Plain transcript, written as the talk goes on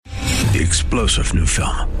The explosive new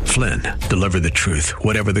film, Flynn, Deliver the Truth,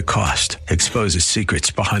 Whatever the Cost, exposes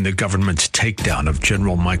secrets behind the government's takedown of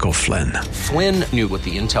General Michael Flynn. Flynn knew what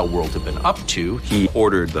the intel world had been up to. He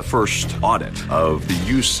ordered the first audit of the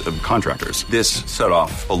use of contractors. This set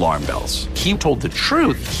off alarm bells. He told the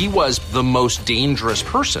truth. He was the most dangerous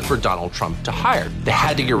person for Donald Trump to hire. They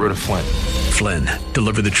had to get rid of Flynn. Flynn,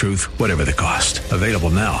 Deliver the Truth, Whatever the Cost. Available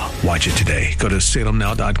now. Watch it today. Go to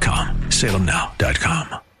salemnow.com.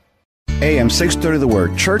 salemnow.com. AM 630 The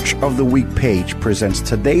Word Church of the Week page presents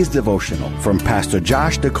today's devotional from Pastor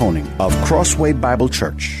Josh Koning of Crossway Bible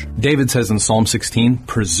Church. David says in Psalm 16,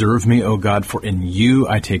 "Preserve me, O God, for in you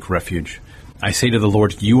I take refuge. I say to the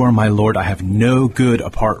Lord, you are my Lord. I have no good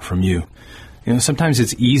apart from you." You know, sometimes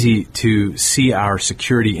it's easy to see our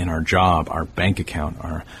security in our job, our bank account,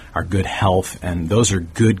 our good health, and those are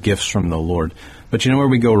good gifts from the Lord. But you know where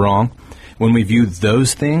we go wrong? When we view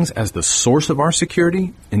those things as the source of our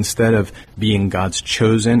security, instead of being God's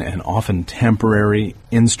chosen and often temporary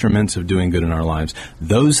instruments of doing good in our lives.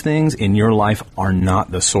 Those things in your life are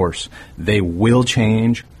not the source. They will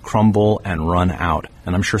change, crumble, and run out.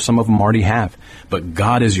 And I'm sure some of them already have. But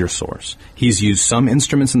God is your source. He's used some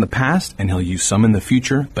instruments in the past, and He'll use some in the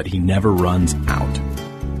future, but He never runs out.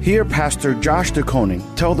 Hear Pastor Josh Koning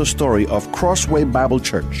tell the story of Crossway Bible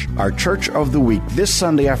Church, our Church of the Week, this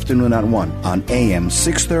Sunday afternoon at 1 on AM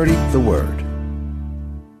 630 The Word.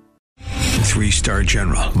 Three-star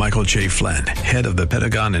General Michael J. Flynn, head of the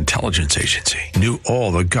Pentagon Intelligence Agency, knew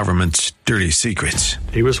all the government's dirty secrets.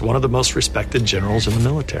 He was one of the most respected generals in the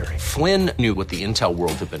military. Flynn knew what the intel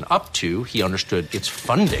world had been up to. He understood its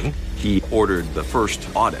funding. He ordered the first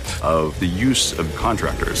audit of the use of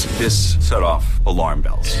contractors. This set off alarm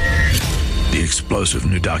bells. The explosive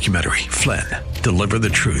new documentary, Flynn, Deliver the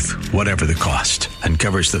Truth, Whatever the Cost,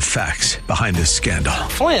 uncovers the facts behind this scandal.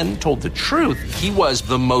 Flynn told the truth. He was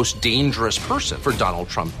the most dangerous person for Donald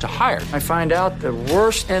Trump to hire. I find out the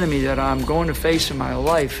worst enemy that I'm going to face in my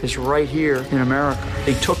life is right here in America.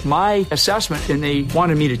 They took my assessment and they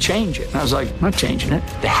wanted me to change it. And I was like, I'm not changing it.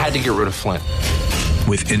 They had to get rid of Flynn.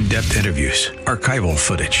 With in-depth interviews, archival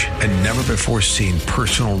footage, and never-before-seen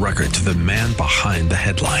personal records of the man behind the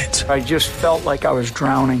headlines. I just felt like I was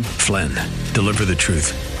drowning. Flynn, Deliver the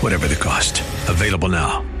Truth, Whatever the Cost. Available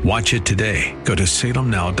now. Watch it today. Go to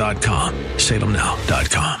salemnow.com.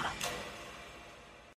 salemnow.com.